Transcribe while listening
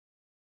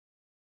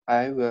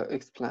I will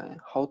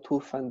explain how to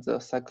find the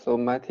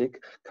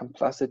cyclomatic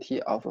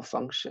complexity of a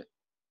function.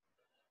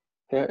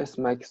 Here is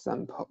my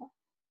example.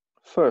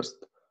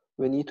 First,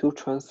 we need to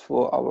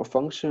transfer our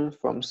function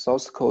from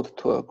source code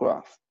to a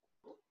graph.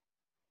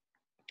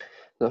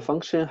 The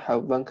function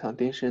has one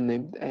condition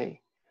named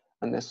A,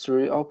 and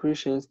 3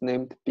 operations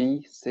named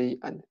B, C,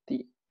 and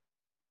D.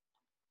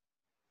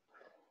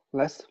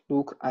 Let's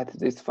look at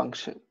this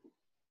function.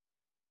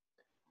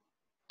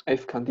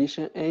 If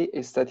condition A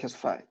is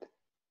satisfied,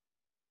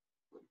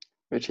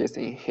 which is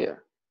in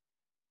here,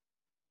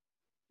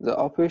 the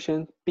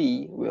operation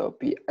B will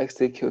be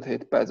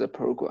executed by the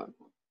program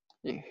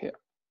in here.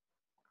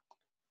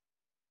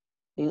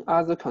 In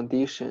other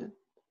condition,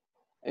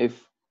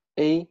 if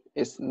A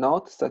is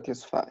not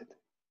satisfied,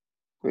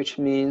 which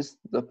means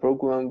the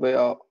program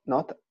will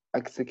not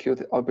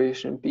execute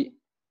operation B,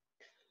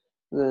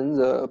 then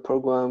the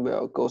program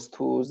will go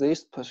to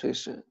this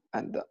position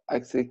and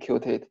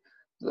execute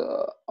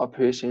the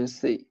operation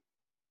C.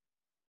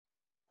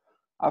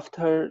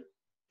 After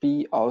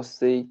B or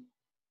C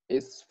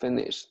is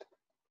finished,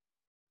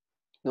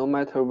 no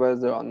matter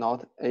whether or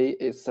not A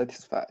is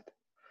satisfied,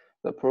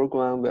 the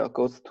program will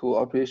go to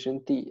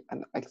operation D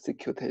and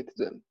execute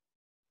them.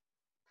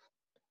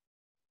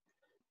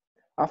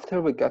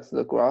 After we get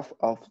the graph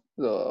of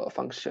the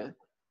function,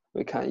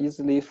 we can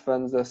easily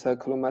find the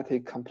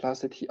cyclomatic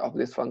complexity of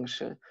this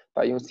function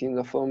by using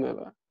the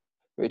formula,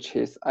 which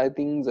is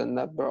adding the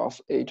number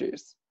of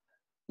edges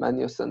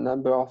minus the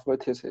number of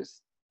vertices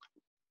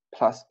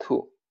plus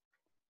 2.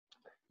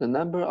 The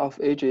number of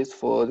edges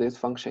for this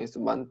function is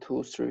 1,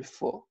 2, 3,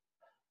 4.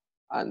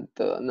 And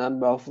the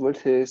number of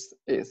vertices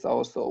is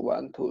also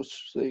 1, 2,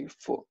 3,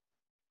 4.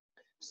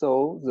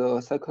 So the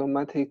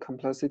cyclomatic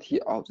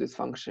complexity of this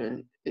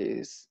function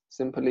is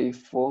simply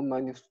 4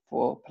 minus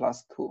 4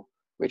 plus 2,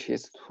 which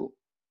is 2.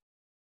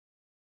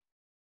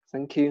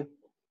 Thank you.